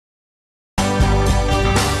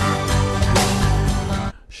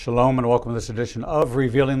Shalom and welcome to this edition of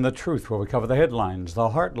Revealing the Truth, where we cover the headlines, the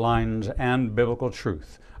heart lines, and biblical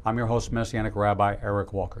truth. I'm your host, Messianic Rabbi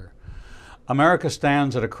Eric Walker. America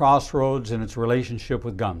stands at a crossroads in its relationship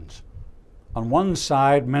with guns. On one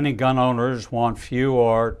side, many gun owners want few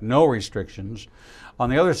or no restrictions. On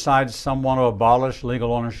the other side, some want to abolish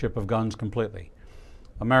legal ownership of guns completely.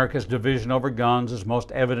 America's division over guns is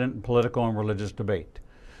most evident in political and religious debate.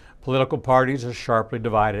 Political parties are sharply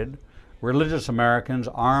divided. Religious Americans,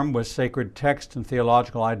 armed with sacred texts and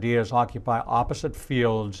theological ideas, occupy opposite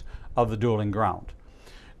fields of the dueling ground.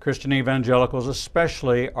 Christian evangelicals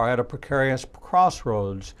especially are at a precarious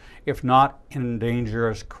crossroads, if not in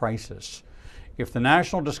dangerous crisis. If the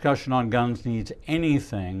national discussion on guns needs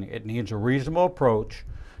anything, it needs a reasonable approach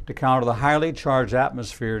to counter the highly charged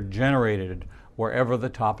atmosphere generated wherever the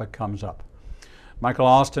topic comes up. Michael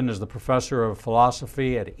Austin is the professor of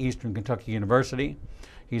philosophy at Eastern Kentucky University.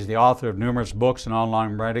 He's the author of numerous books and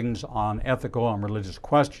online writings on ethical and religious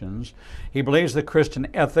questions. He believes that Christian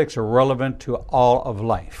ethics are relevant to all of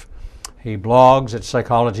life. He blogs at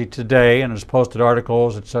Psychology Today and has posted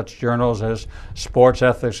articles at such journals as Sports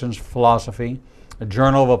Ethics and Philosophy, a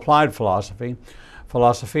Journal of Applied Philosophy,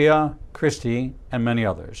 Philosophia Christi, and many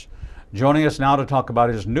others. Joining us now to talk about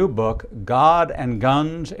his new book, God and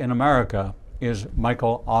Guns in America, is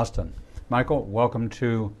Michael Austin. Michael, welcome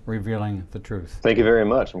to Revealing the Truth. Thank you very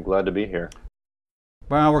much. I'm glad to be here.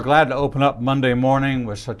 Well, we're glad to open up Monday morning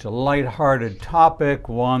with such a lighthearted topic,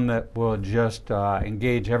 one that will just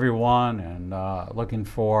engage everyone and looking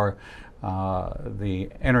for the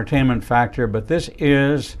entertainment factor. But this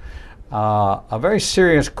is a very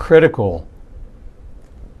serious, critical,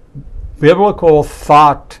 biblical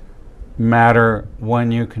thought matter when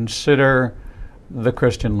you consider the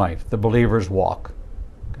Christian life, the believer's walk.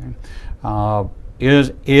 Okay?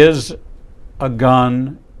 Is a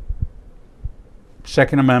gun,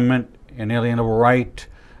 Second Amendment, inalienable right?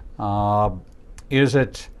 Is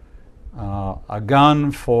it a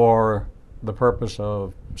gun for the purpose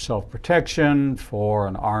of self-protection, for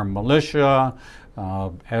an armed militia,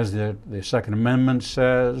 as the Second Amendment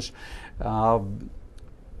says? What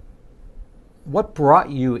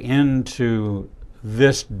brought you into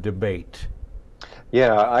this debate?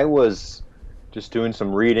 Yeah, I was just doing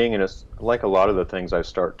some reading, and it's like a lot of the things I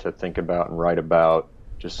start to think about and write about,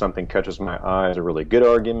 just something catches my eye as a really good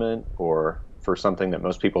argument or for something that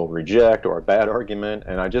most people reject or a bad argument.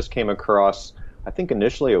 And I just came across, I think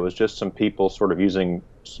initially it was just some people sort of using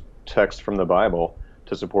text from the Bible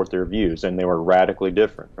to support their views, and they were radically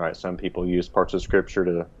different, right? Some people use parts of Scripture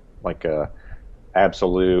to like a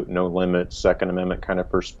absolute, no limit, Second Amendment kind of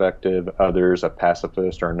perspective, others a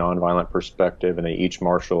pacifist or a nonviolent perspective, and they each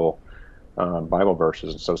marshal Bible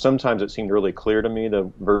verses. And so sometimes it seemed really clear to me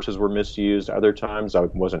the verses were misused. Other times I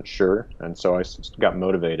wasn't sure, and so I got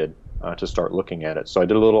motivated to start looking at it. So I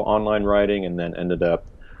did a little online writing and then ended up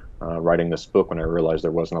writing this book when I realized there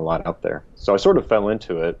wasn't a lot out there. So I sort of fell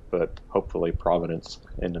into it, but hopefully providence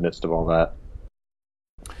in the midst of all that.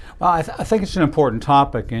 Well, I think it's an important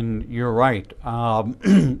topic, and you're right.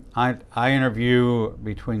 I interview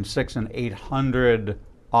between 600 and 800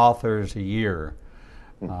 authors a year.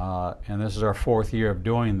 And this is our fourth year of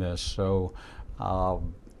doing this, so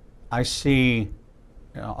I see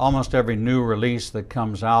almost every new release that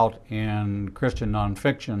comes out in Christian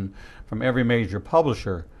nonfiction from every major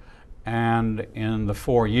publisher, and in the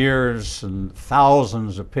 4 years and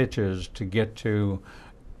thousands of pitches to get to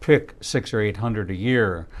pick 600 or 800 a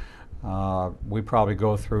year, we probably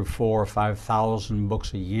go through 4,000 or 5,000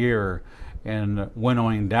 books a year and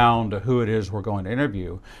winnowing down to who it is we're going to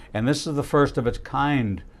interview. And this is the first of its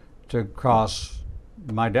kind to cross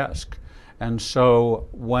my desk. And so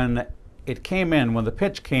when it came in, when the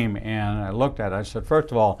pitch came in, I looked at it, I said, first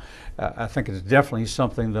of all, I think it's definitely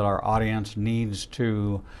something that our audience needs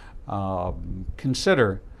to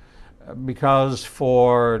consider, because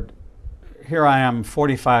here I am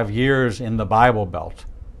 45 years in the Bible Belt.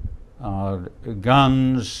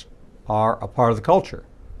 Guns are a part of the culture.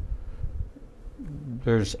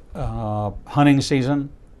 There's hunting season.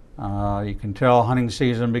 You can tell hunting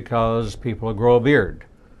season because people grow a beard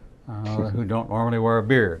who don't normally wear a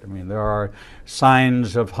beard. I mean, there are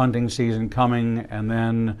signs of hunting season coming, and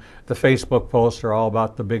then the Facebook posts are all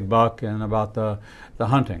about the big buck and about the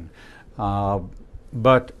hunting.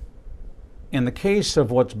 But in the case of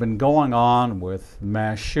what's been going on with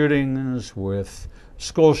mass shootings, with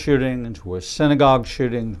school shootings, with synagogue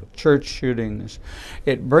shootings, with church shootings,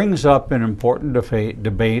 it brings up an important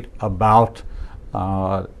debate about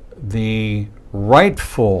the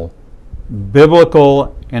rightful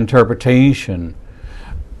biblical interpretation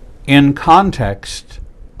in context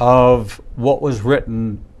of what was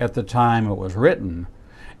written at the time it was written,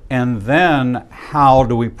 and then how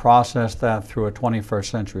do we process that through a 21st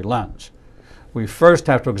century lens? We first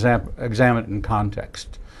have to examine it in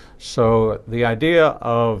context. So the idea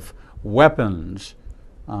of weapons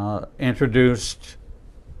introduced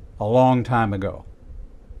a long time ago.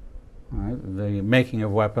 Right? The making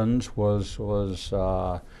of weapons was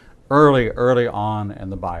early on in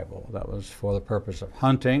the Bible. That was for the purpose of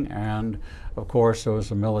hunting, and of course there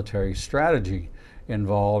was a military strategy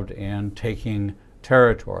involved in taking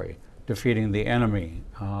territory, defeating the enemy.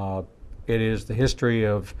 It is the history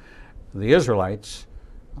of the Israelites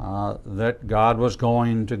that God was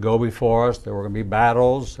going to go before us. There were going to be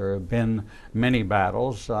battles. There have been many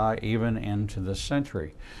battles, even into this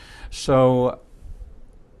century. So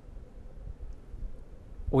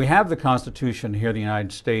we have the Constitution here in the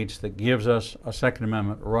United States that gives us a Second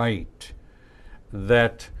Amendment right,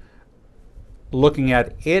 that looking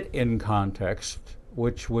at it in context,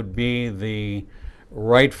 which would be the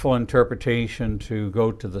rightful interpretation to go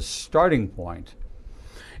to the starting point,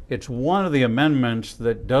 it's one of the amendments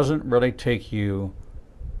that doesn't really take you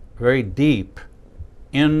very deep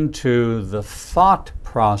into the thought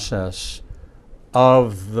process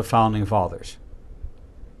of the Founding Fathers.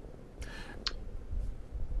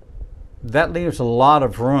 That leaves a lot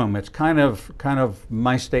of room. It's kind of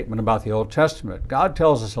my statement about the Old Testament. God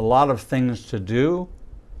tells us a lot of things to do.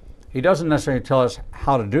 He doesn't necessarily tell us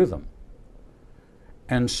how to do them.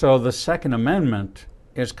 And so the Second Amendment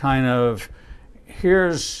is kind of,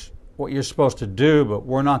 here's what you're supposed to do, but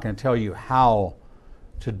we're not going to tell you how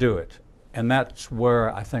to do it. And that's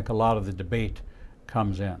where I think a lot of the debate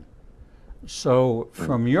comes in. So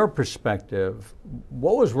from your perspective,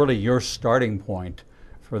 what was really your starting point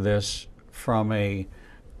for this, from a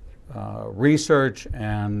research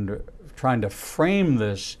and trying to frame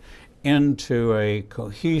this into a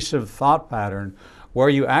cohesive thought pattern where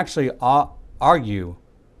you actually argue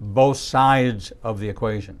both sides of the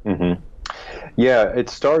equation? Mm-hmm. Yeah, it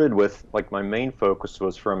started with, like, my main focus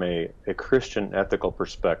was from a Christian ethical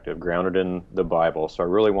perspective, grounded in the Bible. So I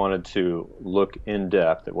really wanted to look in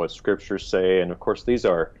depth at what scriptures say. And of course, these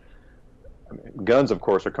are, guns, of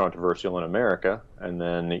course, are controversial in America. And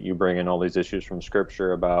then you bring in all these issues from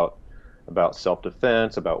scripture about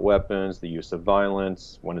self-defense, about weapons, the use of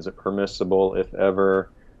violence, when is it permissible, if ever.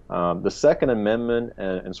 The Second Amendment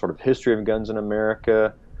and sort of history of guns in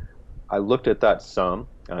America, I looked at that some,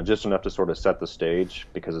 just enough to sort of set the stage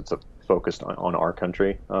because it's focused on our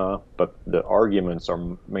country. But the arguments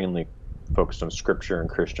are mainly focused on scripture and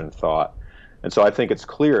Christian thought. And so I think it's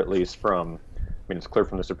clear, at least it's clear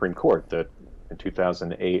from the Supreme Court that in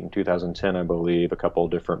 2008 and 2010, I believe, a couple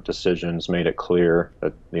of different decisions made it clear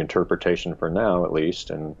that the interpretation for now, at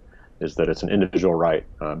least, is that it's an individual right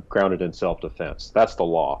grounded in self-defense. That's the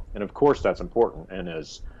law. And of course, that's important. And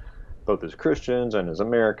both as Christians and as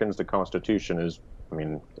Americans, the Constitution is,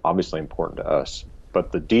 obviously important to us.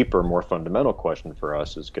 But the deeper, more fundamental question for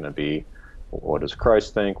us is going to be, what does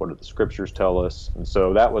Christ think? What do the scriptures tell us? And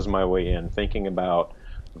so that was my way in, thinking about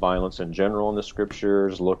violence in general in the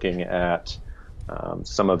scriptures, looking at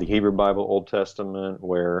some of the Hebrew Bible, Old Testament,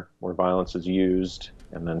 where violence is used,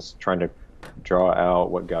 and then trying to draw out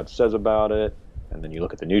what God says about it. And then you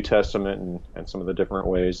look at the New Testament and some of the different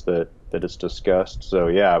ways that it's discussed. So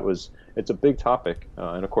yeah, it's a big topic.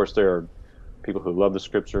 And of course there are people who love the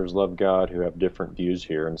scriptures, love God, who have different views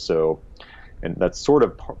here. And that's sort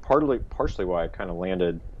of partially why I kind of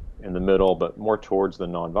landed in the middle, but more towards the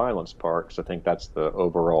nonviolence part, because I think that's the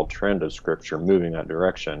overall trend of scripture, moving that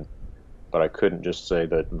direction. But I couldn't just say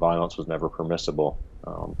that violence was never permissible,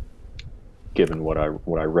 given what I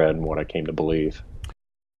read and what I came to believe.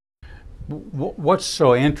 What's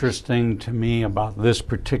so interesting to me about this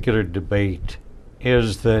particular debate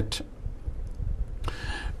is that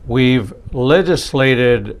we've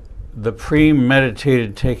legislated the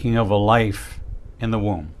premeditated taking of a life in the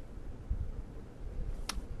womb.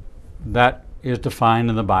 That is defined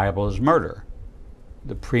in the Bible as murder.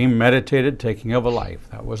 The premeditated taking of a life.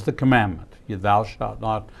 That was the commandment. Thou shalt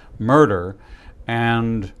not murder,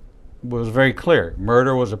 and was very clear.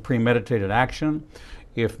 Murder was a premeditated action.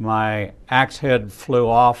 If my axe head flew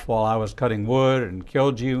off while I was cutting wood and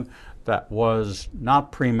killed you, that was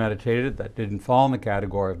not premeditated. That didn't fall in the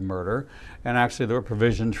category of murder. And actually there were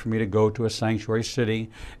provisions for me to go to a sanctuary city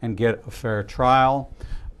and get a fair trial.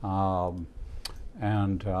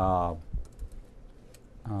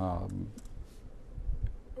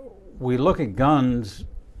 We look at guns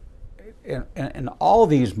and all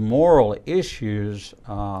these moral issues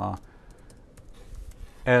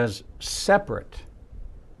as separate,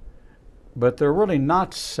 but they're really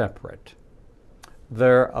not separate.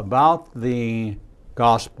 they're about the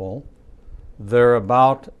gospel, they're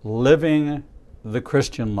about living the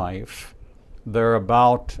Christian life, they're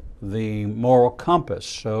about the moral compass,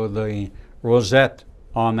 so the rosette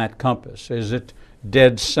on that compass. Is it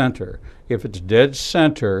dead center? If it's dead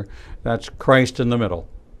center, that's Christ in the middle.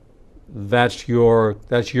 That's your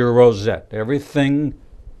rosette. Everything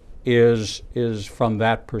is from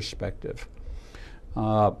that perspective.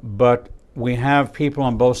 But we have people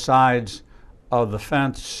on both sides of the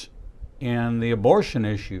fence in the abortion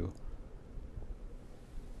issue,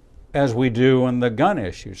 as we do in the gun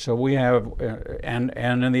issue. So we have, and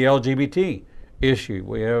in the LGBT issue,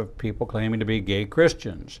 we have people claiming to be gay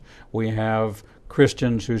Christians. We have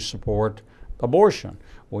Christians who support abortion.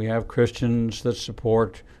 We have Christians that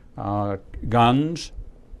support guns.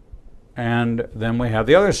 And then we have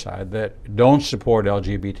the other side that don't support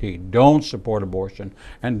LGBT, don't support abortion,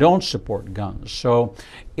 and don't support guns. So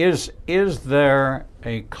is there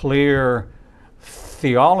a clear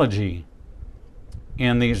theology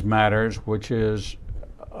in these matters which is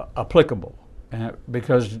applicable?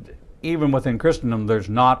 Because even within Christendom, there's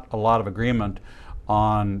not a lot of agreement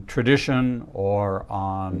on tradition or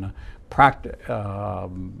on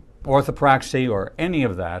orthopraxy or any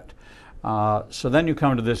of that. So then you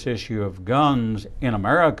come to this issue of guns in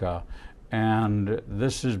America, and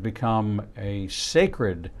this has become a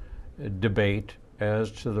sacred debate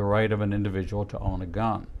as to the right of an individual to own a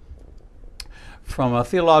gun. From a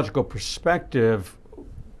theological perspective,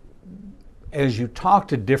 as you talk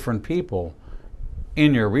to different people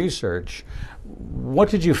in your research, what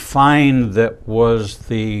did you find that was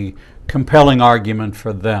the compelling argument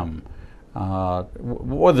for them? What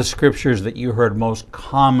were the scriptures that you heard most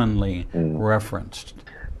commonly referenced?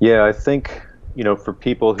 Yeah, I think, for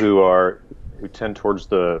people who tend towards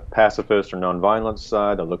the pacifist or nonviolence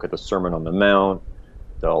side, they'll look at the Sermon on the Mount.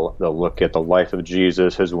 They'll look at the life of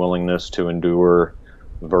Jesus, his willingness to endure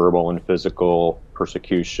verbal and physical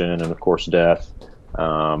persecution and, of course, death.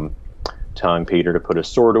 Telling Peter to put his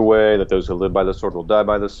sword away, that those who live by the sword will die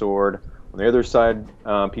by the sword. On the other side,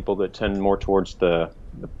 people that tend more towards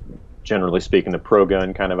generally speaking, the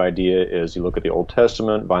pro-gun kind of idea is you look at the Old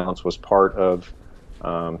Testament, violence was part of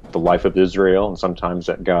the life of Israel, and sometimes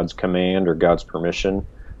at God's command or God's permission.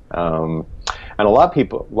 And a lot of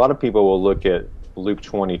people will look at Luke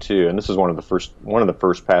 22, and this is one of the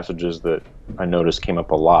first passages that I noticed came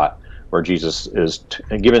up a lot, where Jesus is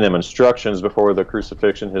giving them instructions before the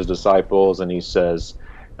crucifixion, his disciples, and he says,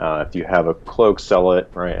 if you have a cloak, sell it,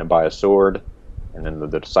 right, and buy a sword. And then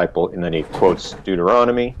the disciple, and then he quotes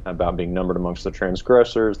Deuteronomy about being numbered amongst the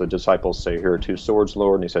transgressors. The disciples say, "Here are 2 swords,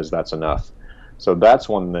 Lord," and he says, "That's enough." So that's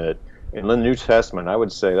one that, in the New Testament, I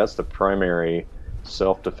would say that's the primary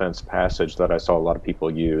self-defense passage that I saw a lot of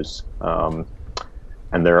people use.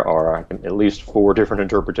 And there are at least 4 different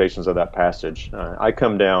interpretations of that passage. I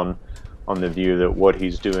come down on the view that what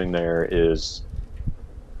he's doing there is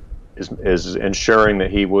ensuring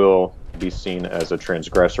that he will be seen as a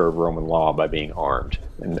transgressor of Roman law by being armed.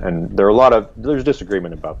 And there's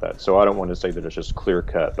disagreement about that. So I don't want to say that it's just clear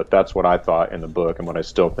cut, but that's what I thought in the book and what I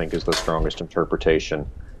still think is the strongest interpretation.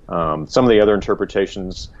 Some of the other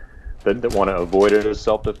interpretations that want to avoid it as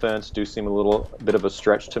self-defense do seem a little bit of a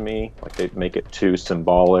stretch to me, like they make it too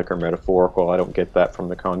symbolic or metaphorical. I don't get that from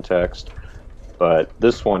the context. But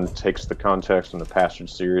this one takes the context and the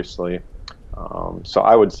passage seriously. So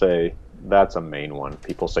I would say that's a main one.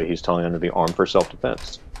 People say he's telling them to be armed for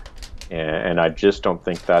self-defense. And I just don't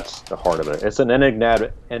think that's the heart of it. It's an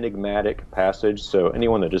enigmatic passage, so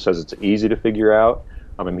anyone that just says it's easy to figure out,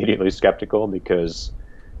 I'm immediately skeptical, because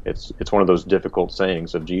it's one of those difficult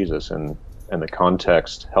sayings of Jesus, and the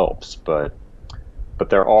context helps. But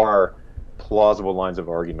there are plausible lines of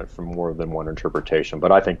argument from more than one interpretation,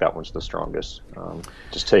 but I think that one's the strongest,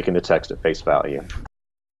 just taking the text at face value.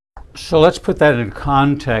 So let's put that in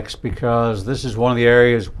context, because this is one of the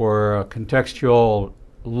areas where contextual,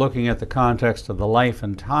 looking at the context of the life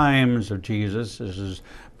and times of Jesus. This is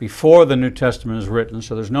before the New Testament is written,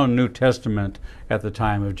 so there's no New Testament at the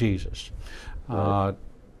time of Jesus. Right.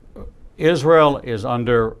 Israel is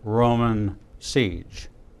under Roman siege.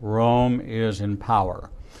 Rome is in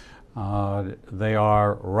power. They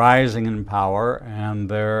are rising in power, and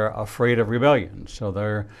they're afraid of rebellion. So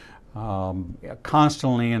they're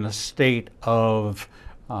constantly in a state of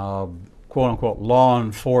quote-unquote law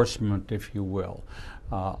enforcement, if you will.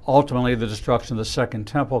 Ultimately, the destruction of the Second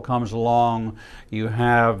Temple comes along. You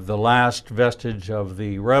have the last vestige of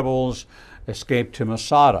the rebels escape to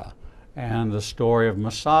Masada, And the story of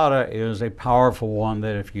Masada is a powerful one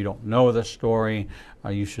that if you don't know the story,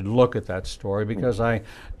 you should look at that story, because I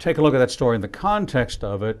take a look at that story in the context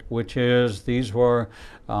of it, which is these were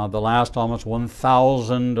the last almost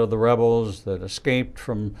 1,000 of the rebels that escaped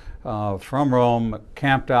from Rome,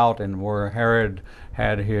 camped out, and where Herod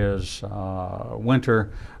had his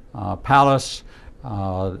winter palace.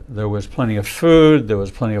 There was plenty of food, there was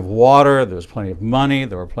plenty of water, there was plenty of money,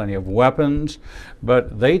 there were plenty of weapons,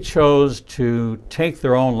 but they chose to take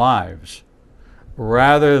their own lives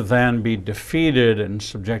rather than be defeated and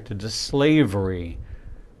subjected to slavery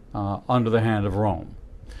under the hand of Rome.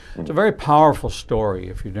 It's a very powerful story.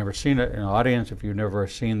 If you've never seen it in the audience, if you've never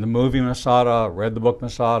seen the movie Masada, read the book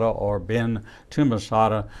Masada, or been to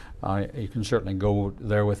Masada, you can certainly go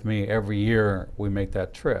there with me. Every year we make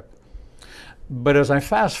that trip. But as I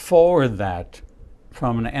fast forward that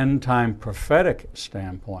from an end time prophetic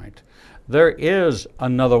standpoint, there is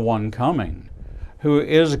another one coming who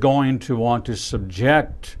is going to want to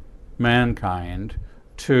subject mankind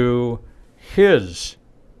to his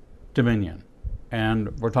dominion.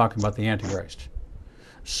 And we're talking about the Antichrist.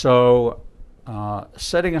 So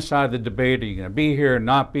setting aside the debate, are you going to be here,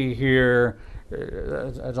 not be here,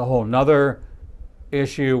 that's a whole nother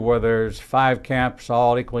issue where there's 5 camps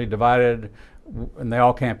all equally divided, and they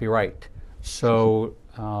all can't be right. So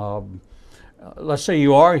let's say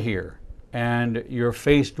you are here and you're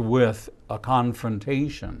faced with a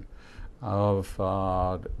confrontation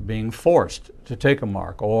of being forced to take a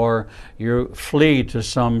mark, or you flee to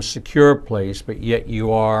some secure place, but yet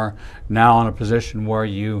you are now in a position where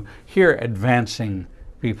you hear advancing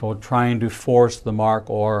people trying to force the mark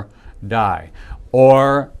or die.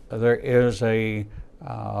 Or there is a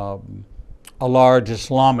large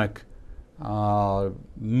Islamic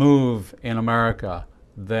move in America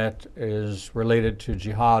that is related to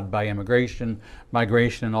jihad by immigration,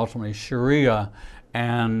 migration, and ultimately Sharia,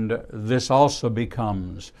 and this also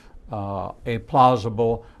becomes a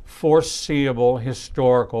plausible, foreseeable,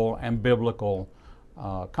 historical, and biblical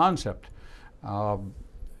concept.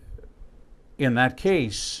 In that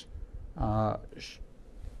case,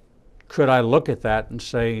 could I look at that and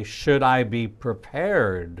say, should I be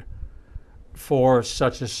prepared for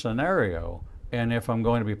such a scenario? And if I'm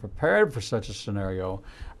going to be prepared for such a scenario,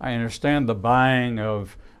 I understand the buying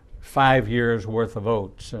of 5 years worth of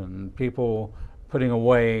oats and people putting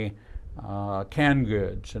away canned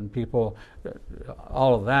goods and people,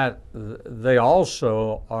 all of that. They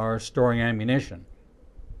also are storing ammunition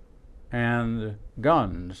and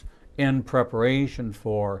guns in preparation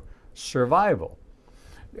for survival.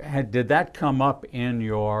 Did that come up in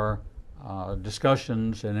your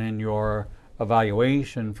discussions and in your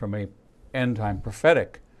evaluation from a end-time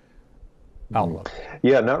prophetic outlook?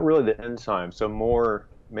 Yeah, not really the end time. So more,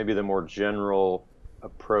 maybe the more general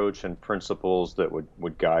approach and principles that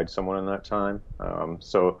would guide someone in that time.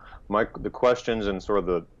 So the questions and sort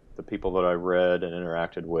of the people that I read and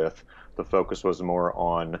interacted with, the focus was more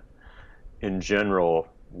on, in general,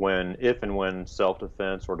 if and when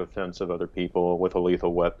self-defense or defense of other people with a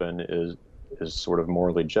lethal weapon is sort of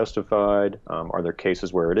morally justified. Are there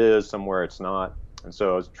cases where it is, somewhere it's not? And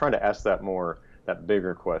so I was trying to ask that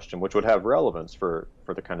bigger question, which would have relevance for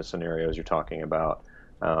the kind of scenarios you're talking about.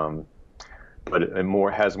 But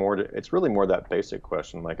it's really more that basic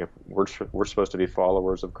question, like if we're supposed to be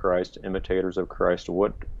followers of Christ, imitators of Christ,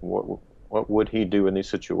 what would he do in these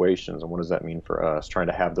situations, and what does that mean for us? Trying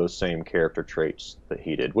to have those same character traits that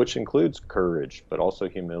he did, which includes courage, but also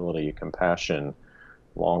humility, compassion,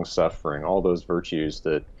 long suffering, all those virtues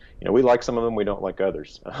that, we like some of them, we don't like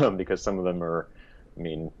others, because some of them are,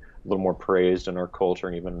 a little more praised in our culture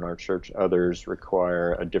and even in our church. Others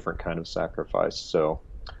require a different kind of sacrifice. So,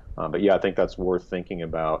 but yeah, I think that's worth thinking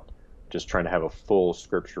about, just trying to have a full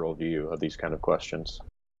scriptural view of these kind of questions.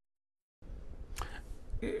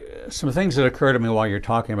 Some things that occur to me while you're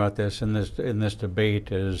talking about this in this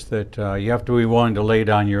debate is that you have to be willing to lay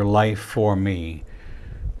down your life for me.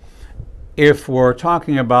 If we're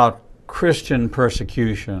talking about Christian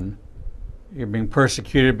persecution, you're being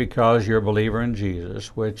persecuted because you're a believer in Jesus,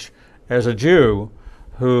 which, as a Jew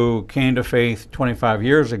who came to faith 25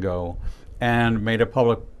 years ago and made a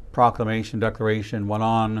public proclamation, declaration, went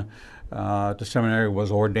on to seminary,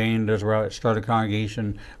 was ordained as well, started a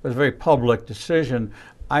congregation, it was a very public decision.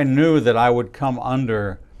 I knew that I would come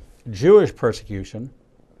under Jewish persecution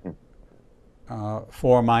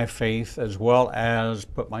for my faith, as well as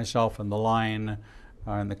put myself in the line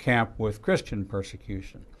in the camp with Christian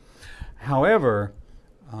persecution. However,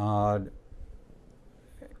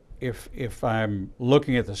 if I'm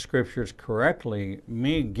looking at the scriptures correctly,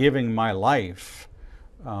 me giving my life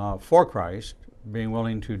for Christ, being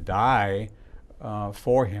willing to die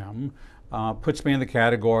for him, puts me in the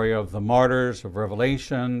category of the martyrs of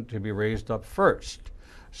Revelation, to be raised up first.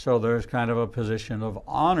 So there's kind of a position of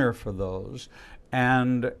honor for those.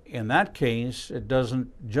 And in that case, it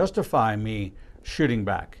doesn't justify me shooting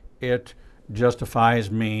back. It justifies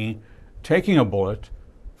me taking a bullet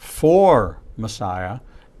for Messiah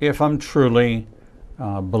if I'm truly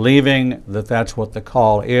believing that that's what the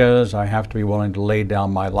call is. I have to be willing to lay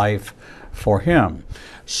down my life for him.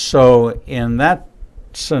 So in that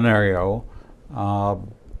scenario, how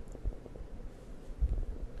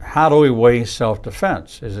do we weigh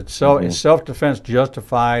self-defense? Is self-defense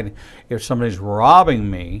justified if somebody's robbing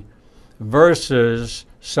me versus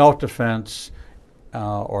self-defense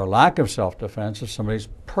or lack of self-defense if somebody's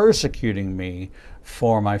persecuting me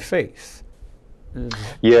for my faith?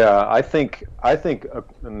 Yeah, I think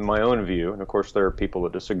in my own view, and of course there are people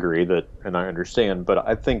that disagree, and I understand, but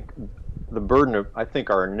I think I think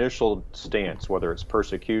our initial stance, whether it's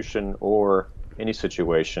persecution or any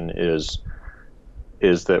situation, is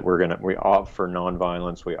that we opt for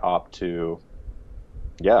nonviolence. We opt to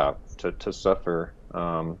suffer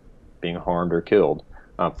being harmed or killed,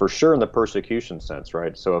 for sure in the persecution sense,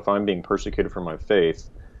 right? So if I'm being persecuted for my faith,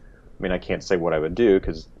 I mean, I can't say what I would do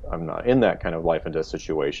because I'm not in that kind of life and death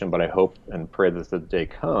situation, but I hope and pray that the day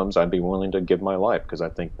comes I'd be willing to give my life, because I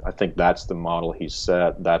think that's the model he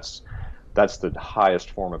set. That's the highest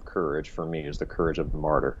form of courage for me, is the courage of the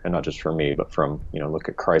martyr, and not just for me, but from, look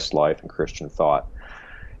at Christ's life and Christian thought.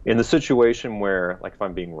 In the situation where, like, if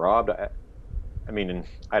I'm being robbed, I'd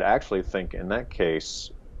actually think in that case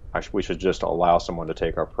we should just allow someone to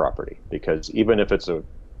take our property, because even if it's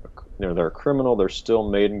they're a criminal, they're still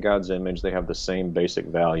made in God's image. They have the same basic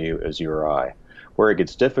value as you or I. Where it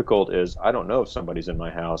gets difficult is, I don't know if somebody's in my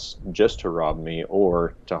house just to rob me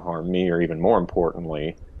or to harm me, or even more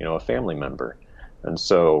importantly, a family member. And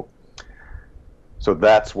so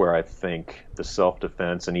that's where I think the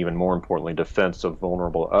self-defense, and even more importantly, defense of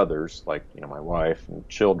vulnerable others, like my wife and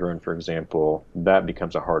children, for example, that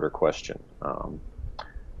becomes a harder question.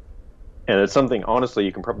 And it's something, honestly,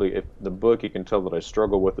 you can probably, if the book, you can tell that I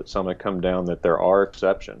struggle with it some. I come down that there are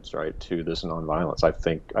exceptions, right, to this nonviolence. I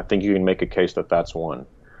think you can make a case that that's one.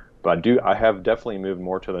 But I have definitely moved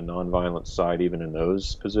more to the nonviolent side, even in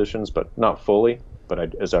those positions, but not fully.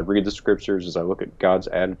 But as I read the scriptures, as I look at God's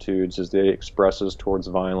attitudes, as they expresses towards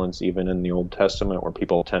violence, even in the Old Testament, where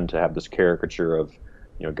people tend to have this caricature of,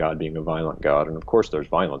 God being a violent God, and of course there's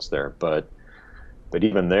violence there, but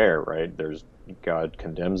even there, right, God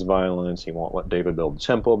condemns violence. He won't let David build the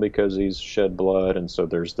temple because he's shed blood, and so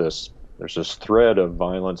there's this thread of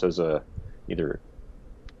violence as either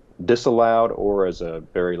disallowed or as a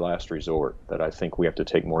very last resort that I think we have to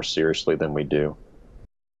take more seriously than we do.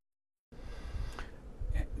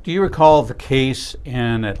 Do you recall the case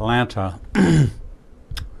in Atlanta? In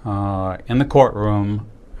the courtroom,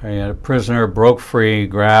 a prisoner broke free,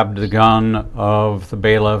 grabbed the gun of the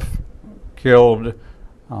bailiff, killed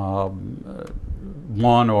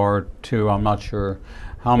one or two, I'm not sure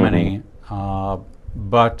how many,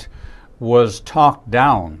 but was talked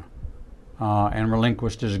down and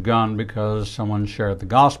relinquished his gun because someone shared the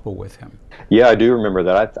gospel with him. Yeah, I do remember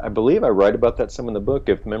that. I believe I write about that some in the book,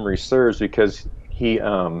 if memory serves, because he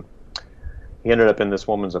ended up in this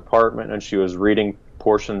woman's apartment, and she was reading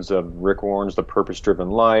portions of Rick Warren's The Purpose-Driven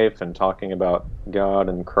Life and talking about God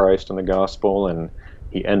and Christ and the gospel, and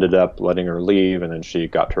he ended up letting her leave, and then she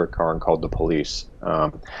got to her car and called the police.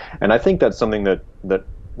 And I think that's something that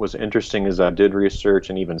was interesting as I did research,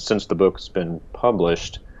 and even since the book's been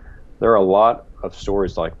published, there are a lot of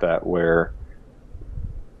stories like that where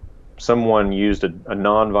someone used a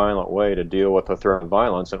nonviolent way to deal with a threat of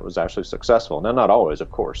violence, and it was actually successful. Now, not always,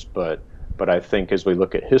 of course, but I think as we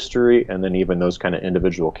look at history and then even those kind of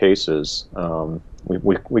individual cases,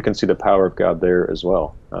 we can see the power of God there as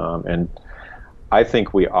well. And I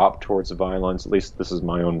think we opt towards violence, at least this is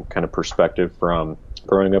my own kind of perspective from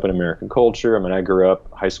growing up in American culture. I mean, I grew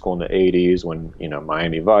up high school in the 80s when,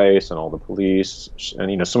 Miami Vice and all the police,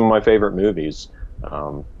 and, some of my favorite movies,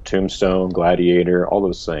 Tombstone, Gladiator, all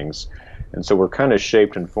those things. And so we're kind of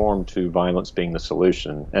shaped and formed to violence being the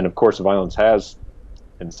solution. And of course, violence has,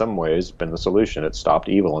 in some ways, been the solution. It stopped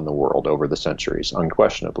evil in the world over the centuries,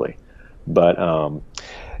 unquestionably. But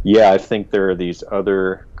I think there are these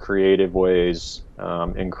other creative ways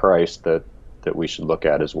in Christ that we should look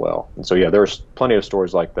at as well. And so, there's plenty of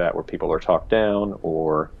stories like that where people are talked down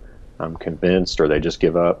or convinced, or they just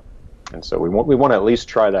give up. And so we want to at least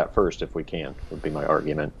try that first if we can, would be my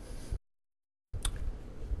argument.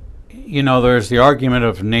 There's the argument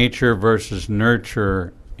of nature versus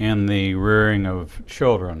nurture in the rearing of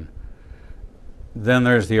children. then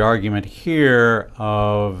there's the argument here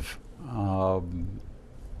of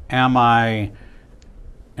am I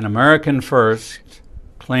an American first,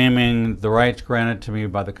 claiming the rights granted to me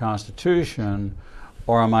by the Constitution,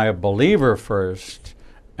 or am I a believer first,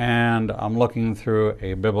 and I'm looking through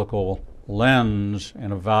a biblical lens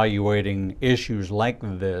and evaluating issues like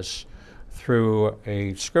this through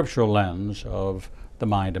a scriptural lens of the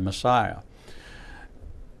mind of Messiah.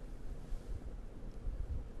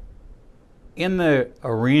 In the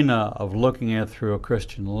arena of looking at it through a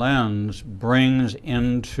Christian lens brings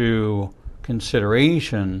into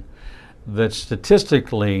consideration that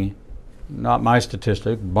statistically, not my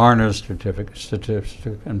statistic, Barna's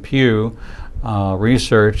statistic and Pew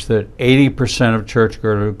research, that 80% of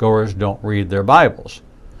churchgoers don't read their Bibles.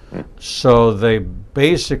 So they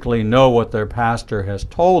basically know what their pastor has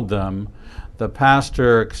told them. The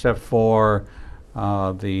pastor, except for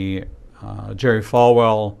the Jerry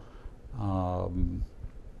Falwell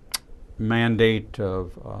mandate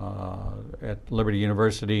of, at Liberty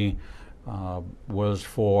University, was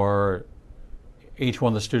for each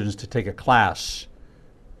one of the students to take a class.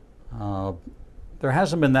 There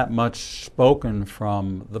hasn't been that much spoken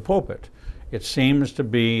from the pulpit. It seems to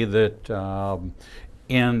be that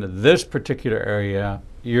in this particular area,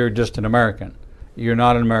 you're just an American. You're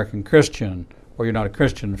not an American Christian, or you're not a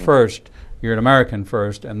Christian first. You're an American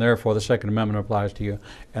first, and therefore the Second Amendment applies to you.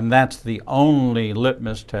 And that's the only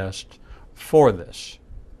litmus test for this.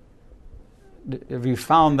 Have you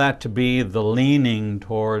found that to be the leaning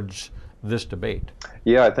towards this debate?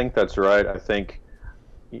 Yeah, I think that's right. I think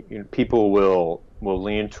people will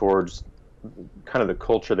lean towards kind of the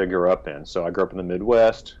culture they grew up in. So I grew up in the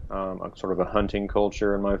Midwest, sort of a hunting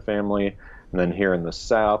culture in my family, and then here in the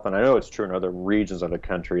South. And I know it's true in other regions of the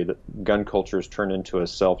country that gun culture has turned into a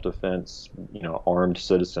self-defense, armed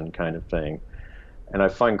citizen kind of thing. And I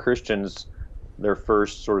find Christians, their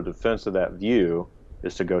first sort of defense of that view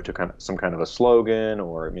is to go to some kind of a slogan,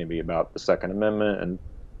 or maybe about the Second Amendment,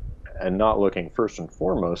 and not looking first and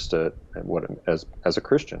foremost at what, as a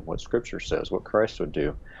Christian, what Scripture says, what Christ would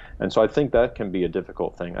do. And so I think that can be a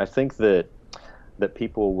difficult thing. I think that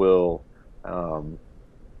people will,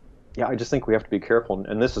 I just think we have to be careful,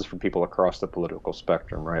 and this is for people across the political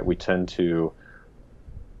spectrum, right? We tend to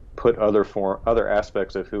put other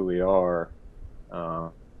aspects of who we are,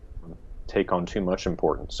 take on too much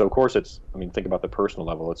importance. So of course think about the personal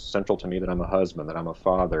level. It's central to me that I'm a husband, that I'm a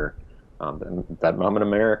father, that I'm an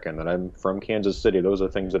American, that I'm from Kansas City. Those are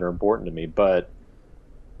things that are important to me, but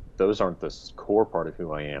those aren't the core part of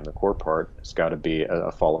who I am. The core part has got to be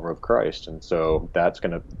a follower of Christ. And so that's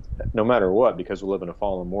going to, no matter what, because we live in a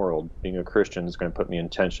fallen world, being a Christian is going to put me in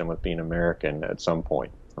tension with being American at some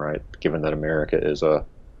point, right? Given that America is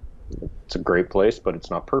it's a great place, but it's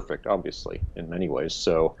not perfect, obviously, in many ways.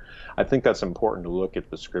 So I think that's important to look at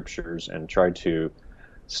the Scriptures and try to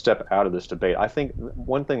step out of this debate. I think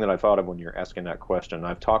one thing that I thought of when you're asking that question,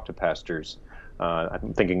 I've talked to pastors,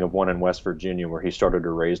 I'm thinking of one in West Virginia where he started to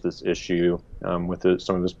raise this issue with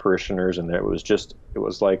some of his parishioners, and it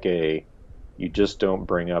was like you just don't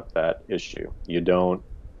bring up that issue. You don't,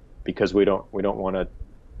 because we don't want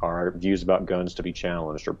our views about guns to be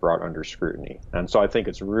challenged or brought under scrutiny. And so I think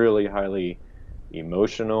it's really highly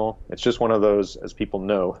emotional. It's just one of those, as people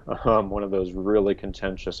know, one of those really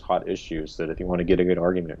contentious, hot issues that if you want to get a good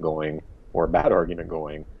argument going or a bad argument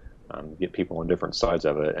going, get people on different sides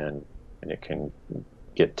of it, and it can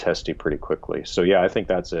get testy pretty quickly. So yeah, I think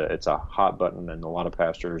it's a hot button, and a lot of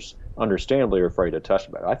pastors understandably are afraid to touch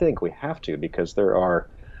about it. I think we have to, because there are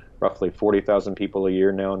roughly 40,000 people a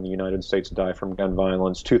year now in the United States die from gun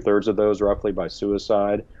violence, 2/3 of those roughly by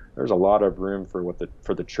suicide. There's a lot of room for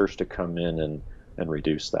the church to come in and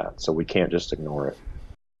reduce that. So we can't just ignore it.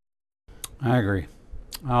 I agree.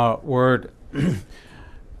 We're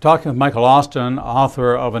talking with Michael Austin,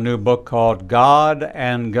 author of a new book called God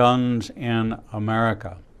and Guns in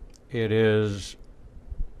America. It is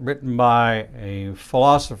written by a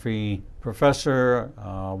philosophy professor,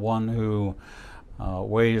 one who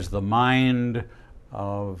weighs the mind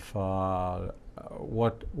of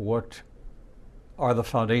what are the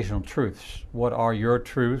foundational truths. What are your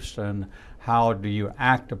truths, and how do you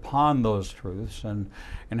act upon those truths, and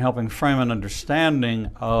helping frame an understanding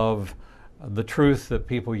of the truth that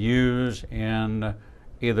people use in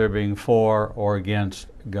either being for or against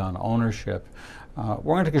gun ownership.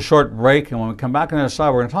 We're going to take a short break, and when we come back on the other side,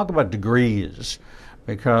 we're going to talk about degrees,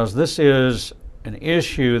 because this is an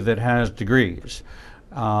issue that has degrees.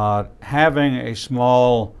 Having a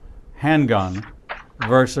small handgun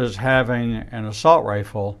versus having an assault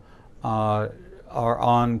rifle are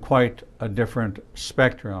on quite a different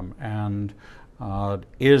spectrum, and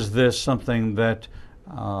Is this something that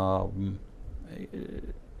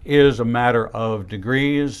is a matter of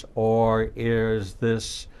degrees, or is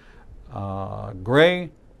this gray,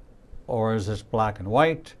 or is this black and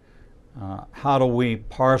white? How do we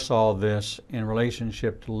parse all this in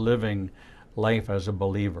relationship to living life as a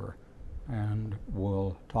believer? And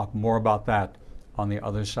we'll talk more about that on the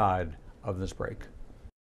other side of this break.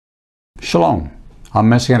 Shalom. I'm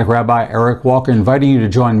Messianic Rabbi Eric Walker, inviting you to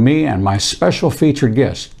join me and my special featured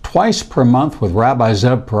guest twice per month with Rabbi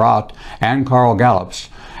Zeb Parat and Carl Gallups,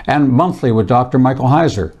 and monthly with Dr. Michael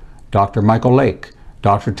Heiser, Dr. Michael Lake,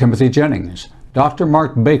 Dr. Timothy Jennings, Dr.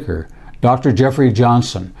 Mark Baker, Dr. Jeffrey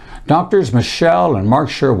Johnson, Drs. Michelle and Mark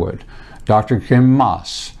Sherwood, Dr. Kim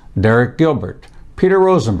Moss, Derek Gilbert, Peter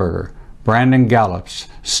Rosenberger, Brandon Gallups,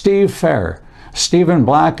 Steve Fair, Stephen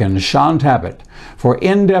Black, and Sean Tabbitt for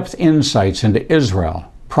in-depth insights into Israel,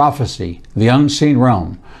 prophecy, the unseen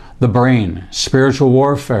realm, the brain, spiritual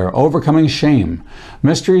warfare, overcoming shame,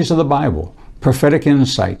 mysteries of the Bible, prophetic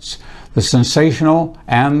insights, the sensational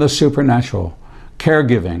and the supernatural,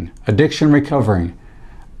 caregiving, addiction recovery,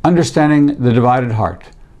 understanding the divided heart,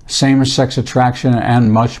 same-sex attraction,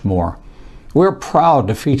 and much more. We're proud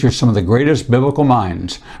to feature some of the greatest biblical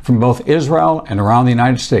minds from both Israel and around the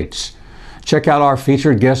United States. Check out our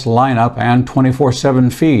featured guest lineup and 24/7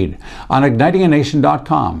 feed on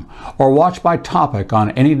ignitinganation.com, or watch by topic on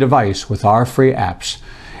any device with our free apps.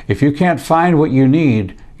 If you can't find what you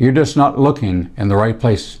need, you're just not looking in the right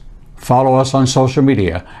place. Follow us on social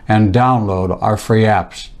media and download our free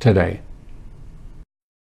apps today.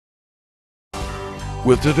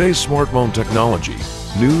 With today's smartphone technology,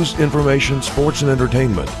 news, information, sports, and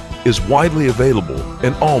entertainment is widely available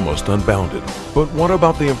and almost unbounded. But what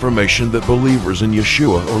about the information that believers in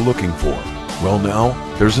Yeshua are looking for? Well, now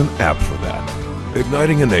there's an app for that.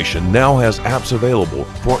 Igniting a Nation now has apps available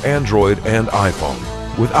for Android and iPhone.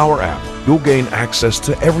 With our app, you'll gain access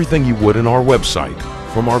to everything you would in our website,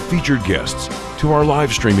 from our featured guests to our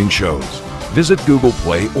live streaming shows. Visit Google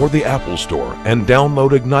Play or the Apple Store and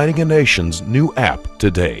download Igniting a Nation's new app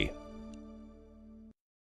today.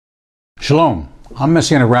 Shalom. I'm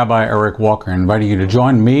Messianic Rabbi Eric Walker, inviting you to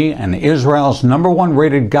join me and Israel's #1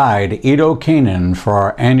 rated guide, Edo Canaan, for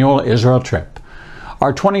our annual Israel trip.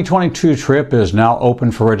 Our 2022 trip is now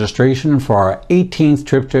open for registration for our 18th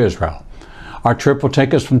trip to Israel. Our trip will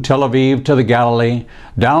take us from Tel Aviv to the Galilee,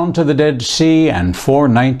 down to the Dead Sea, and 4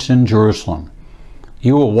 nights in Jerusalem.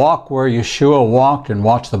 You will walk where Yeshua walked and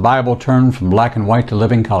watch the Bible turn from black and white to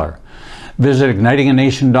living color. Visit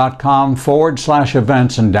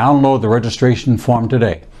ignitinganation.com/events and download the registration form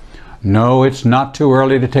today. No, it's not too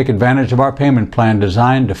early to take advantage of our payment plan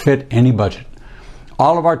designed to fit any budget.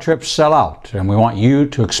 All of our trips sell out, and we want you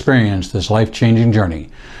to experience this life-changing journey.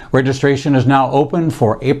 Registration is now open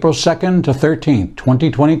for April 2nd to 13th,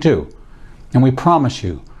 2022, and we promise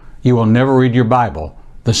you, you will never read your Bible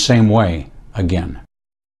the same way again.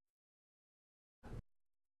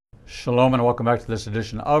 Shalom and welcome back to this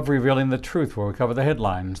edition of Revealing the Truth, where we cover the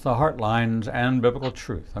headlines, the heart lines, and biblical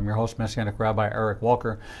truth. I'm your host, Messianic Rabbi Eric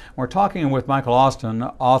Walker. We're talking with Michael Austin,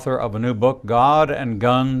 author of a new book, God and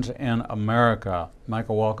Guns in America.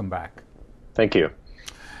 Michael, welcome back. Thank you.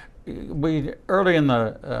 Early in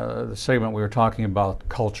the segment, we were talking about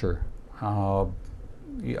culture.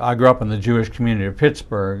 I grew up in the Jewish community of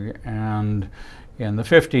Pittsburgh, and in the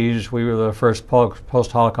 50s, we were the first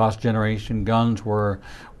post-Holocaust generation. Guns were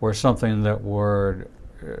something that were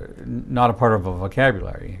not a part of a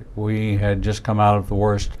vocabulary. We had just come out of the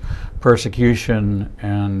worst persecution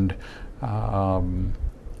and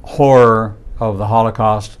horror of the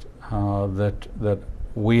Holocaust that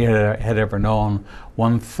we had ever known.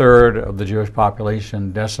 1/3 of the Jewish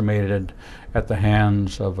population decimated at the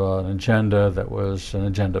hands of an agenda that was an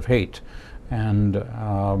agenda of hate. And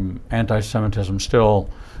anti-Semitism still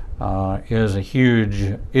is a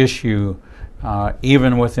huge issue,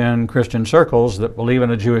 even within Christian circles that believe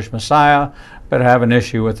in a Jewish Messiah, but have an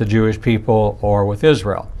issue with the Jewish people or with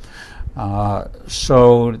Israel.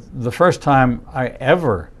 So the first time I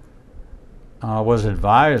ever was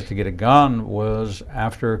advised to get a gun was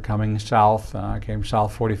after coming south. I came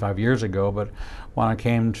south 45 years ago, but when I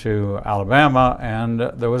came to Alabama and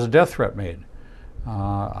there was a death threat made.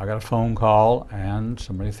 I got a phone call and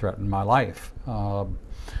somebody threatened my life.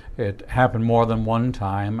 It happened more than one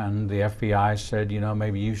time, and the FBI said,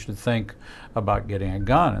 maybe you should think about getting a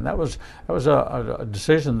gun. And that was a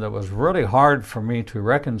decision that was really hard for me to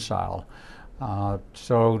reconcile.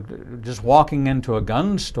 So just walking into a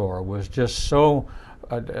gun store was just so,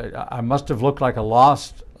 I must have looked like a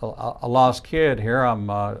lost kid. Here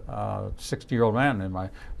I'm a 60-year-old man in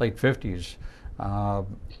my late 50s.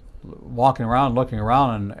 walking around, looking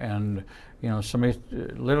around, and somebody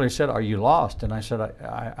literally said, "Are you lost?" And I said,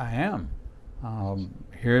 I am.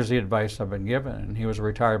 Here's the advice I've been given. And he was a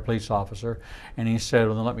retired police officer, and he said,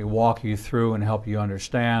 "Well, then let me walk you through and help you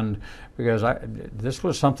understand," because this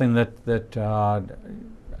was something that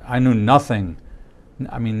I knew nothing.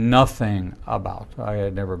 I mean, nothing about. I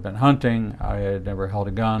had never been hunting. I had never held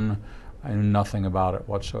a gun. I knew nothing about it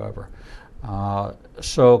whatsoever.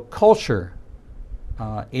 So culture,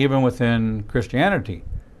 even within Christianity,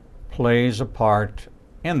 plays a part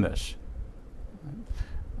in this.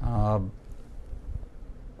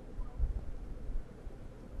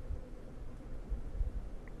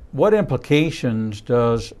 What implications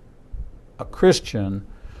does a Christian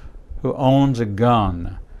who owns a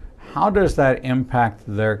gun, how does that impact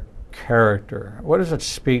their character? What does it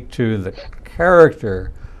speak to the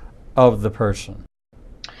character of the person?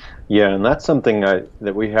 Yeah, and that's something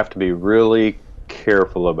that we have to be really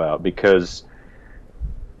careful about, because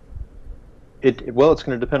it's going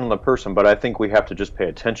to depend on the person, but I think we have to just pay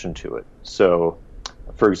attention to it. So,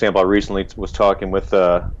 for example, I recently was talking with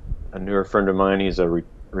a newer friend of mine. He's a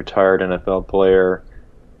retired NFL player,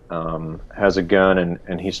 has a gun,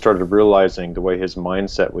 and he started realizing the way his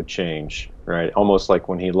mindset would change, right? Almost like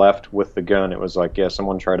when he left with the gun, it was like, yeah,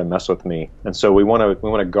 someone tried to mess with me. And so we want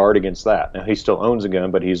to guard against that. Now, he still owns a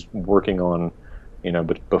gun, but he's working on,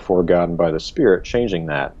 but before God and by the Spirit, changing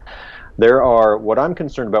that. What I'm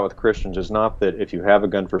concerned about with Christians is not that if you have a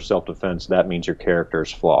gun for self-defense, that means your character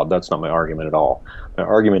is flawed. That's not my argument at all. My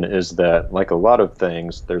argument is that, like a lot of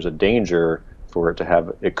things, there's a danger for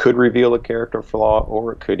it could reveal a character flaw,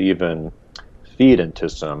 or it could even feed into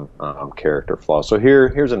some character flaw. So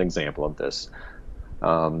here's an example of this.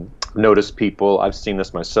 Notice people, I've seen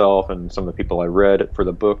this myself, and some of the people I read for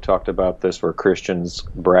the book talked about this, where Christians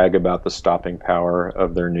brag about the stopping power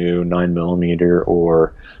of their new 9mm,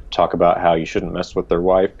 or talk about how you shouldn't mess with their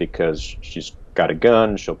wife because she's got a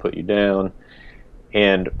gun, she'll put you down.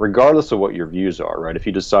 And regardless of what your views are, right, if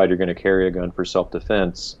you decide you're going to carry a gun for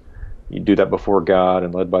self-defense, you do that before God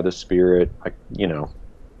and led by the Spirit.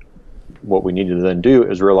 What we need to then do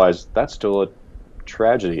is realize that's still a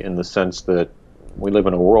tragedy, in the sense that we live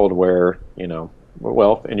in a world where,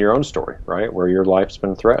 well, in your own story, right, where your life's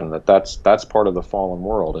been threatened, that's part of the fallen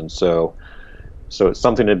world. And so it's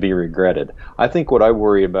something to be regretted. I think what I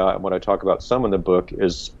worry about, and what I talk about some in the book,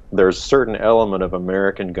 is there's a certain element of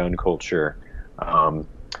American gun culture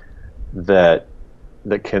that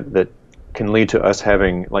can lead to us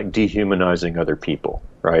having, like, dehumanizing other people,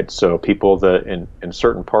 right? So people that in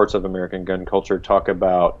certain parts of American gun culture talk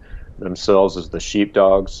about themselves as the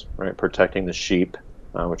sheepdogs, right, protecting the sheep,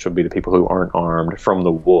 which would be the people who aren't armed, from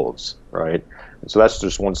the wolves, right? And so that's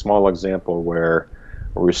just one small example where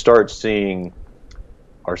we start seeing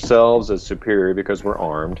ourselves as superior because we're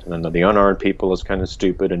armed, and then the unarmed people as kind of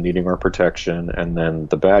stupid and needing our protection, and then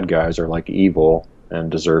the bad guys are like evil and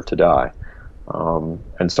deserve to die.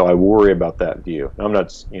 And so I worry about that view. I'm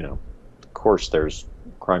not, of course there's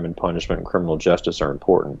crime and punishment and criminal justice are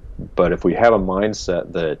important, but if we have a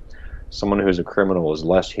mindset that someone who's a criminal is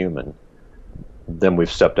less human, then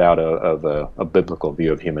we've stepped out of a biblical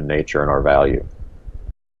view of human nature and our value.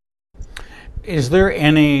 Is there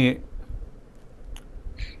any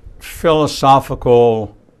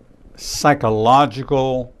philosophical,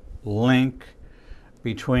 psychological link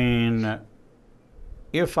between,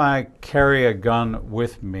 if I carry a gun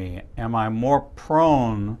with me, am I more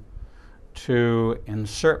prone to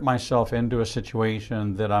insert myself into a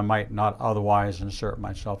situation that I might not otherwise insert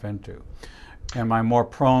myself into? Am I more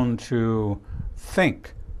prone to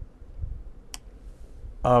think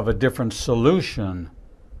of a different solution,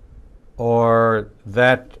 or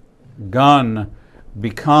that gun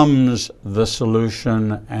becomes the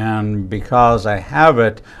solution, and because I have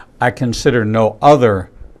it, I consider no other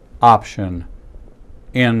option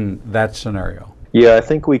in that scenario? Yeah, I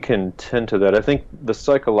think we can tend to that. I think the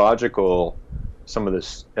psychological, some of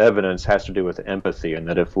this evidence has to do with empathy, and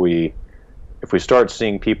that if we start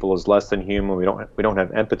seeing people as less than human, we don't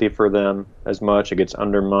have empathy for them as much, it gets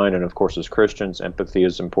undermined. And of course, as Christians, empathy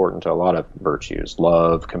is important to a lot of virtues,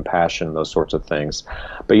 love, compassion, those sorts of things.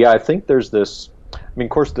 But yeah, I think there's this, of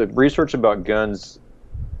course, the research about guns,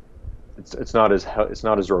 it's not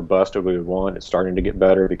as robust as we would want. It's starting to get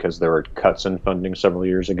better because there were cuts in funding several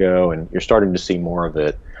years ago, and you're starting to see more of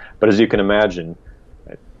it. But as you can imagine,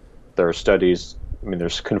 there are studies.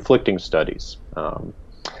 There's conflicting studies,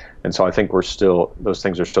 and so I think those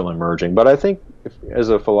things are still emerging. But I think, as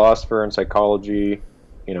a philosopher in psychology,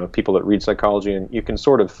 people that read psychology, and you can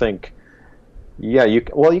sort of think, yeah, you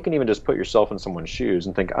can even just put yourself in someone's shoes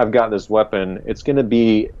and think, I've got this weapon. It's going to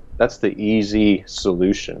be that's the easy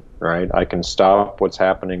solution, right? I can stop what's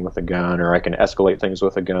happening with a gun, or I can escalate things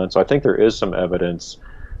with a gun. So I think there is some evidence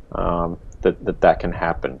that can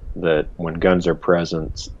happen, that when guns are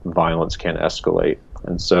present, violence can escalate.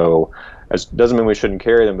 And so it doesn't mean we shouldn't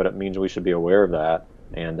carry them, but it means we should be aware of that.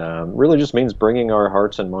 And really just means bringing our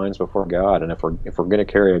hearts and minds before God. And if we're going to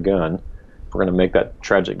carry a gun, if we're going to make that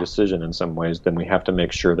tragic decision in some ways, then we have to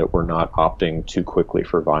make sure that we're not opting too quickly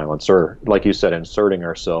for violence, or, like you said, inserting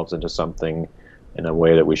ourselves into something in a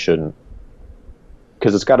way that we shouldn't.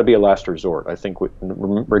 Because it's got to be a last resort. I think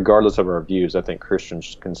regardless of our views, I think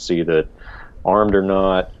Christians can see that, armed or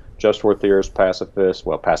not, just war theorists, pacifists,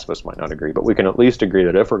 well, pacifists might not agree, but we can at least agree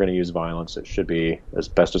that if we're going to use violence, it should be, as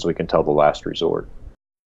best as we can tell, the last resort.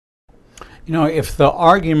 You know, if the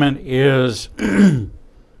argument is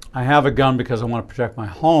I have a gun because I want to protect my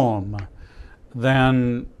home,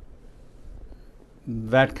 then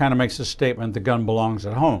that kind of makes a statement the gun belongs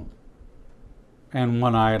at home. And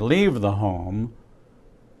when I leave the home,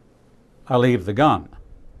 I leave the gun.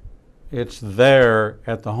 It's there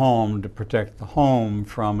at the home to protect the home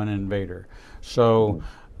from an invader. So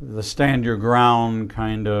the stand your ground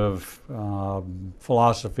kind of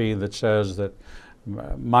philosophy that says that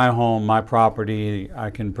my home, my property, I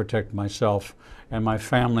can protect myself and my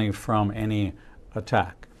family from any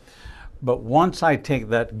attack. But once I take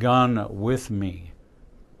that gun with me,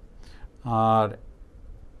 am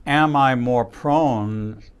I more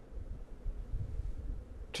prone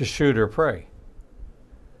to shoot or pray?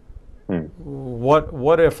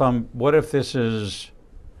 What if this is,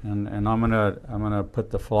 and I'm gonna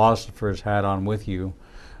put the philosopher's hat on with you.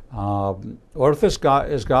 What if this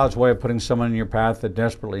is God's way of putting someone in your path that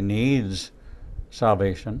desperately needs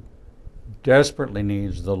salvation, desperately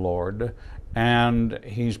needs the Lord, and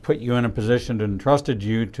He's put you in a position and entrusted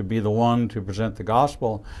you to be the one to present the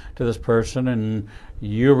gospel to this person, and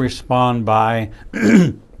you respond by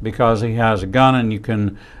because he has a gun and you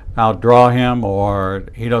can outdraw him, or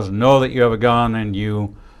he doesn't know that you have a gun and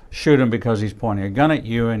you shoot him because he's pointing a gun at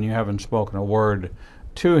you and you haven't spoken a word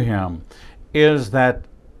to him. Is that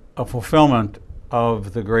a fulfillment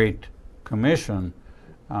of the Great Commission,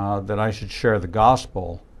 that I should share the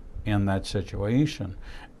gospel in that situation?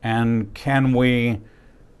 And can we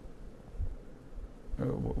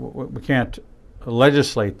can't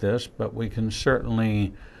legislate this, but we can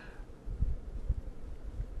certainly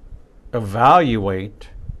evaluate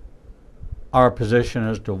our position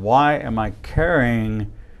as to why am I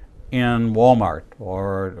carrying in Walmart,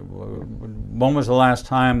 or when was the last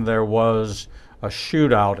time there was a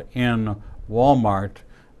shootout in Walmart,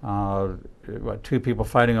 two people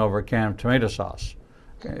fighting over a can of tomato sauce.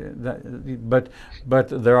 But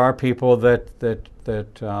there are people that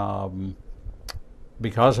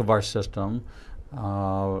because of our system,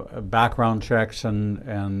 background checks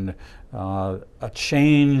and a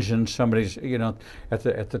change in somebody's, at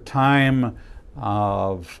the time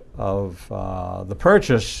of the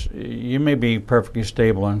purchase, you may be perfectly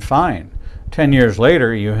stable and fine. 10 years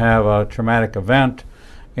later, you have a traumatic event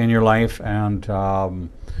in your life, and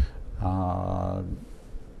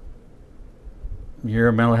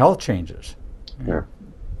your mental health changes. Yeah.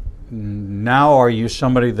 Now, are you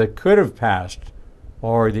somebody that could have passed,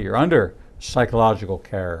 or that you're under psychological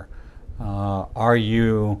care? Are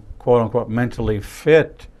you, quote unquote, mentally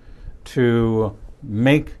fit to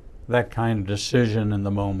make that kind of decision in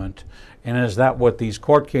the moment? And is that what these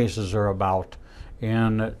court cases are about,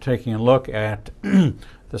 in taking a look at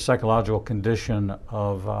the psychological condition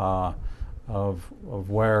of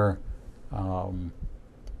where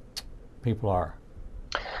people are?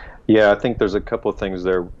 Yeah, I think there's a couple of things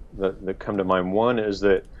there that come to mind. One is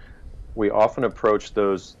that we often approach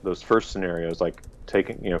those first scenarios, like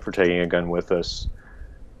taking a gun with us,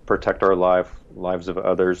 protect our lives of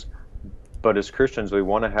others. But as Christians, we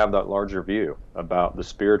want to have that larger view about the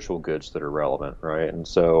spiritual goods that are relevant, right? And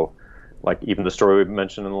so, like even the story we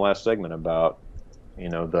mentioned in the last segment about,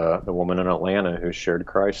 the woman in Atlanta who shared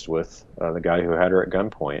Christ with the guy who had her at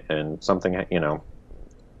gunpoint, and something,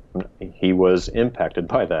 he was impacted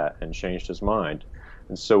by that and changed his mind.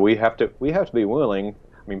 And so we have to be willing.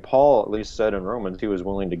 I mean, Paul at least said in Romans he was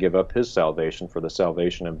willing to give up his salvation for the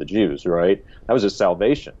salvation of the Jews, right? That was his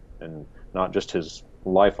salvation, and not just his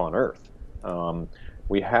life on earth.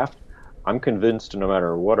 I'm convinced no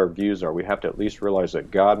matter what our views are, we have to at least realize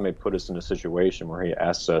that God may put us in a situation where He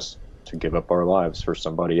asks us to give up our lives for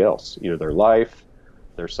somebody else, either their life,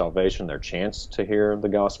 their salvation, their chance to hear the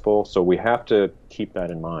gospel. So we have to keep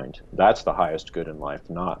that in mind. That's the highest good in life,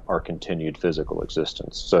 not our continued physical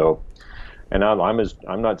existence. So, and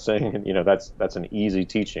I'm not saying that's an easy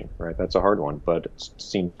teaching, right? That's a hard one, but it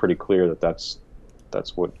seems pretty clear that that's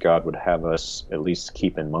that's what God would have us at least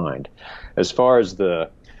keep in mind. As far as the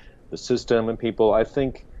system and people, I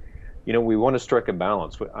think, we want to strike a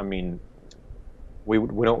balance. I mean, we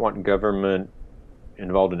don't want government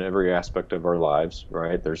involved in every aspect of our lives,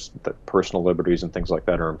 right? There's the personal liberties and things like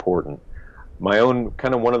that are important. My own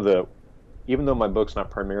kind of even though my book's not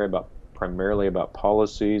primarily about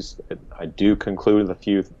policies, I do conclude with a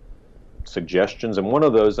few suggestions, and one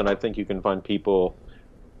of those, and I think you can find people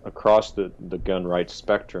across the gun rights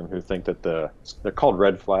spectrum who think that they're called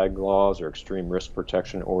red flag laws or extreme risk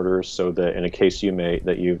protection orders, so that in a case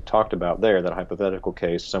that you talked about there, that hypothetical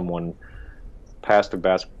case, someone passed a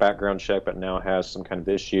background check but now has some kind of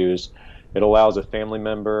issues, it allows a family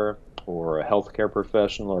member or a healthcare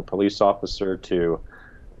professional or police officer to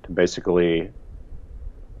basically,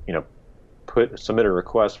 submit a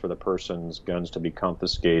request for the person's guns to be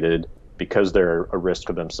confiscated because they're a risk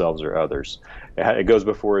to themselves or others. It goes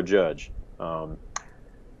before a judge, and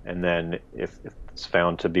then if it's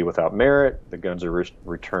found to be without merit, the guns are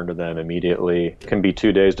returned to them immediately. It can be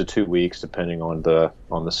 2 days to 2 weeks, depending on the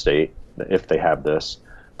state, if they have this.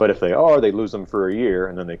 But if they lose them for a year,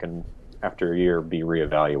 and then they can, after a year, be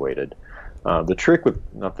reevaluated.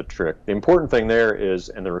 The important thing there is,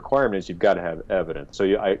 and the requirement is, you've got to have evidence. So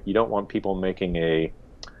you don't want people making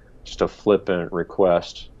just a flippant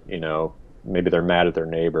request. Maybe they're mad at their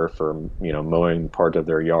neighbor for mowing part of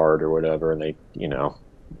their yard or whatever, and they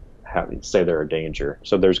say they're a danger.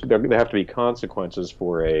 So there have to be consequences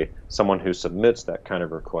for someone who submits that kind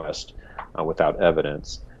of request without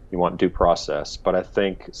evidence. You want due process. But I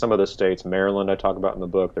think some of the states, Maryland I talk about in the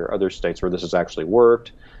book, there are other states where this has actually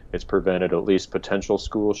worked. It's prevented at least potential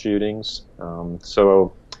school shootings.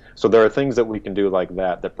 So there are things that we can do like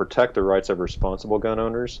that protect the rights of responsible gun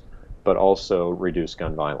owners, but also reduce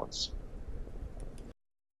gun violence.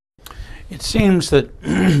 It seems that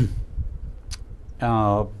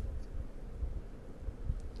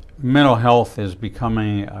mental health is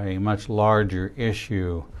becoming a much larger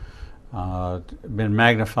issue, been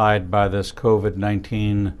magnified by this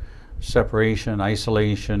COVID-19 separation,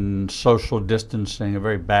 isolation, social distancing, a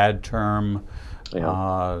very bad term,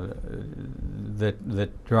 that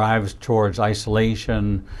drives towards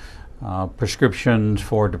isolation. Prescriptions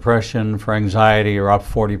for depression, for anxiety are up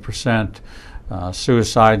 40%.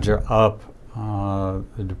 Suicides are up.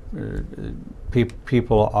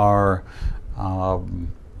 People are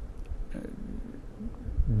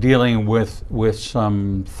dealing with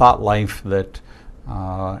some thought life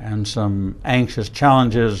and some anxious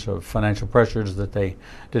challenges of financial pressures that they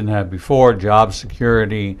didn't have before, job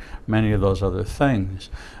security, many of those other things.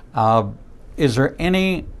 Is there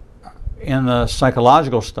any, in the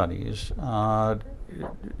psychological studies,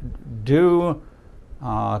 do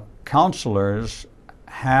counselors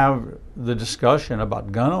have the discussion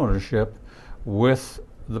about gun ownership with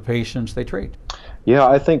the patients they treat? Yeah,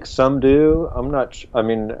 I think some do.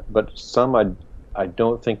 But some I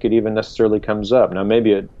don't think it even necessarily comes up. Now,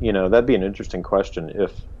 maybe that'd be an interesting question.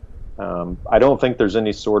 If I don't think there's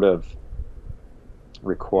any sort of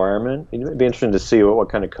requirement. It'd be interesting to see what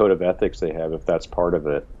kind of code of ethics they have, if that's part of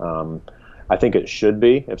it. I think it should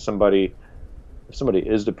be. If somebody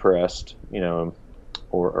is depressed,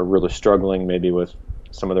 or really struggling maybe with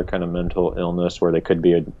some other kind of mental illness where they could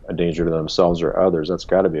be a danger to themselves or others, that's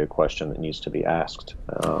got to be a question that needs to be asked.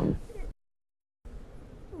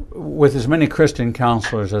 With as many Christian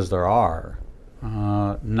counselors as there are,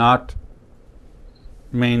 not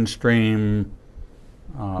mainstream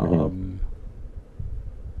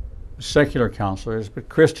secular counselors, but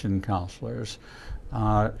Christian counselors,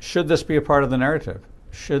 should this be a part of the narrative?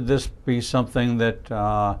 Should this be something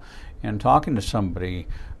that, in talking to somebody,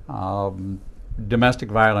 domestic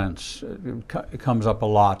violence comes up a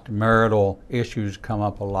lot, marital issues come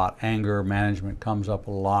up a lot, anger management comes up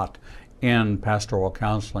a lot in pastoral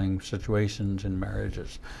counseling situations in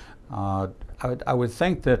marriages. I would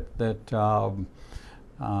think that the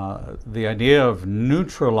idea of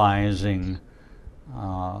neutralizing,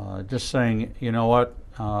 just saying, you know what,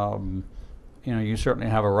 you certainly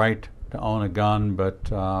have a right to own a gun,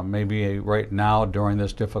 but maybe right now during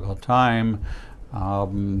this difficult time,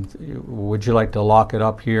 would you like to lock it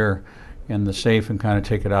up here in the safe and kind of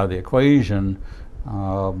take it out of the equation?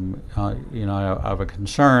 I have a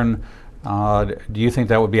concern. Do you think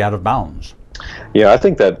that would be out of bounds? Yeah,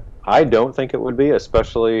 I don't think it would be,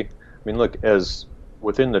 especially, look, as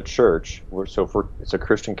within the church, it's a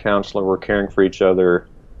Christian counselor, we're caring for each other.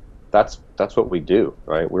 That's what we do,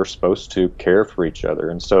 right? We're supposed to care for each other.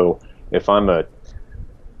 And so if I'm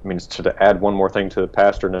I mean, it's to add one more thing to the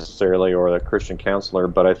pastor necessarily or the Christian counselor,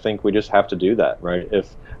 but I think we just have to do that, right?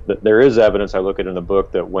 If there is evidence, I look at in the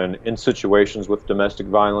book, that when in situations with domestic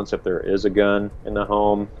violence, if there is a gun in the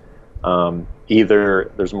home,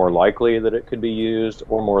 either there's more likely that it could be used,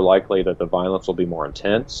 or more likely that the violence will be more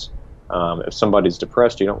intense. If somebody's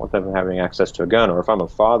depressed, you don't want them having access to a gun. Or if I'm a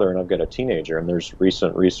father and I've got a teenager, and there's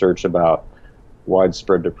recent research about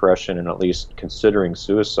widespread depression and at least considering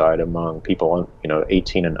suicide among people,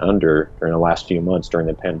 18 and under during the last few months during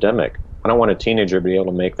the pandemic. I don't want a teenager to be able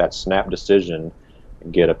to make that snap decision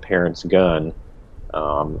and get a parent's gun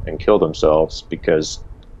and kill themselves, because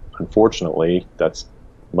unfortunately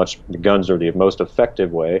guns are the most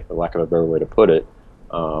effective way, for lack of a better way to put it.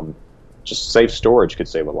 Just safe storage could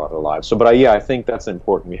save a lot of lives. So, but I think that's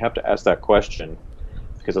important. We have to ask that question,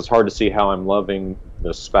 because it's hard to see how I'm loving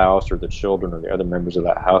the spouse or the children or the other members of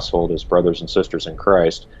that household as brothers and sisters in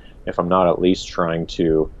Christ if I'm not at least trying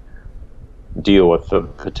to deal with the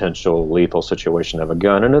potential lethal situation of a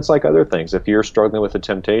gun. And it's like other things. If you're struggling with a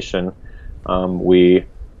temptation, we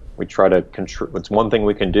try to control. It's one thing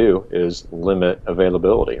we can do is limit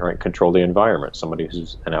availability, right? Control the environment. Somebody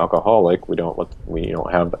who's an alcoholic, we don't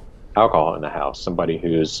have alcohol in the house. Somebody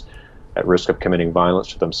who's at risk of committing violence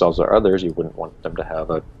to themselves or others, you wouldn't want them to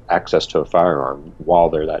have access to a firearm while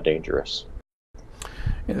they're that dangerous.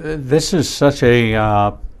 This is such a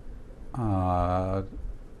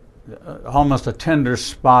almost a tender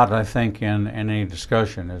spot, I think, in any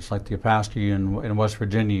discussion. It's like the pastor in West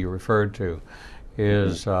Virginia you referred to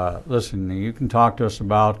is, listen, you can talk to us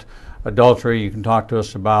about adultery, you can talk to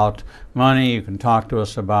us about money, you can talk to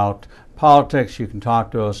us about politics, you can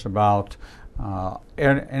talk to us about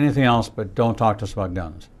anything else, but don't talk to us about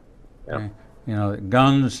guns. Yeah. Okay?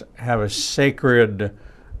 Guns have a sacred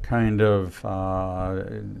kind of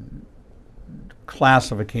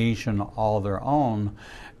classification all their own,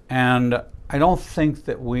 and I don't think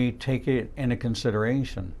that we take it into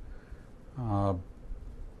consideration. I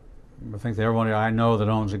think that everybody I know that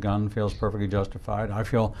owns a gun feels perfectly justified. I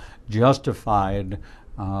feel justified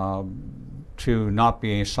to not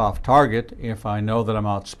be a soft target if I know that I'm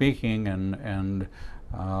out speaking and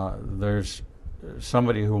there's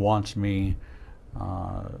somebody who wants me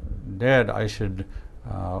dead. I should,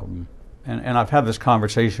 and I've had this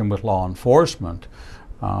conversation with law enforcement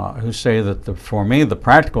who say that for me the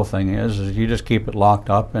practical thing is you just keep it locked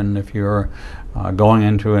up, and if you're going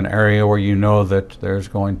into an area where you know that there's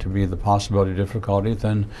going to be the possibility of difficulty,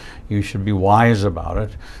 then you should be wise about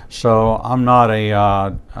it. So I'm not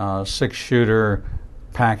a six-shooter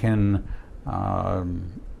packing, but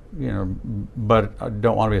I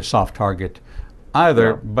don't want to be a soft target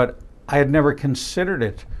either. Yeah. But I had never considered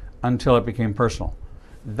it until it became personal.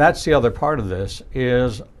 That's the other part of this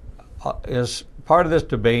is part of this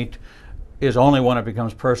debate is only when it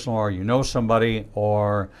becomes personal, or you know somebody,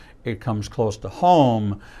 or it comes close to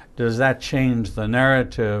home. Does that change the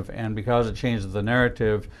narrative? And because it changes the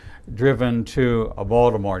narrative, driven to a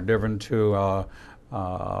Baltimore, driven to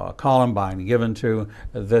Columbine, given to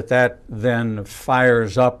that then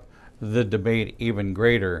fires up the debate even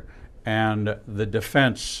greater, and the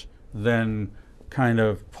defense then kind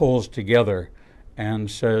of pulls together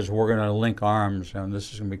and says we're going to link arms and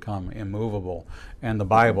this is going to become immovable, and the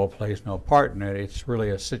Bible plays no part in it. It's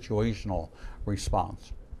really a situational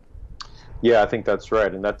response. Yeah, I think that's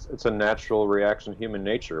right, and it's a natural reaction to human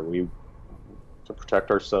nature. We to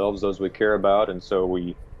protect ourselves, those we care about, and so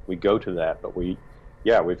we go to that. But we've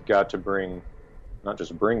got to not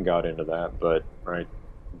just bring God into that, but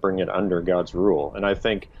bring it under God's rule. And I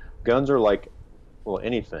think guns are like,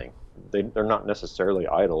 anything. They're not necessarily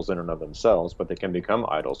idols in and of themselves, but they can become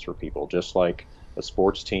idols for people, just like a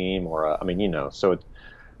sports team or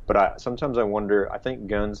sometimes I wonder, I think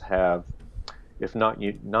guns have, if not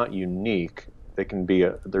unique, they can be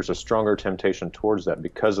there's a stronger temptation towards that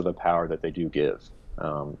because of the power that they do give.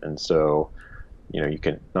 And so, you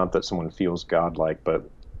can, not that someone feels godlike, but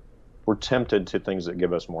we're tempted to things that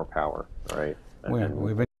give us more power, right?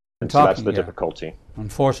 We've been so that's the difficulty.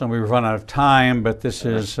 Unfortunately, we've run out of time, but this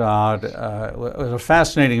is was a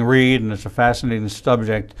fascinating read, and it's a fascinating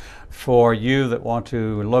subject for you that want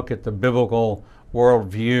to look at the biblical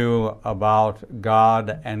worldview about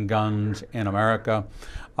God and guns in America.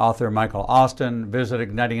 Author Michael Austin. Visit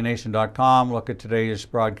ignitingnation.com, look at today's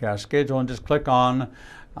broadcast schedule, and just click on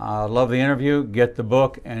love the interview, get the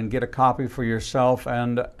book, and get a copy for yourself,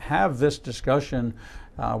 and have this discussion,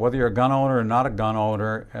 whether you're a gun owner or not a gun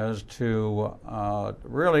owner, as to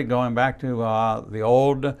really going back to the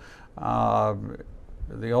old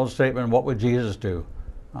statement, what would Jesus do?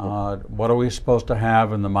 What are we supposed to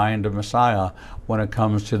have in the mind of Messiah when it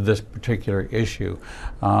comes to this particular issue?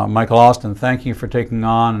 Michael Austin, thank you for taking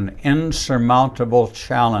on an insurmountable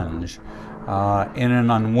challenge in an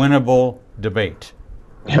unwinnable debate.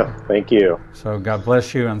 Yeah, thank you. So God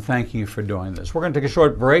bless you, and thank you for doing this. We're going to take a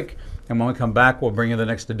short break, and when we come back, we'll bring you the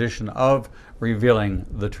next edition of Revealing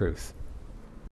the Truth.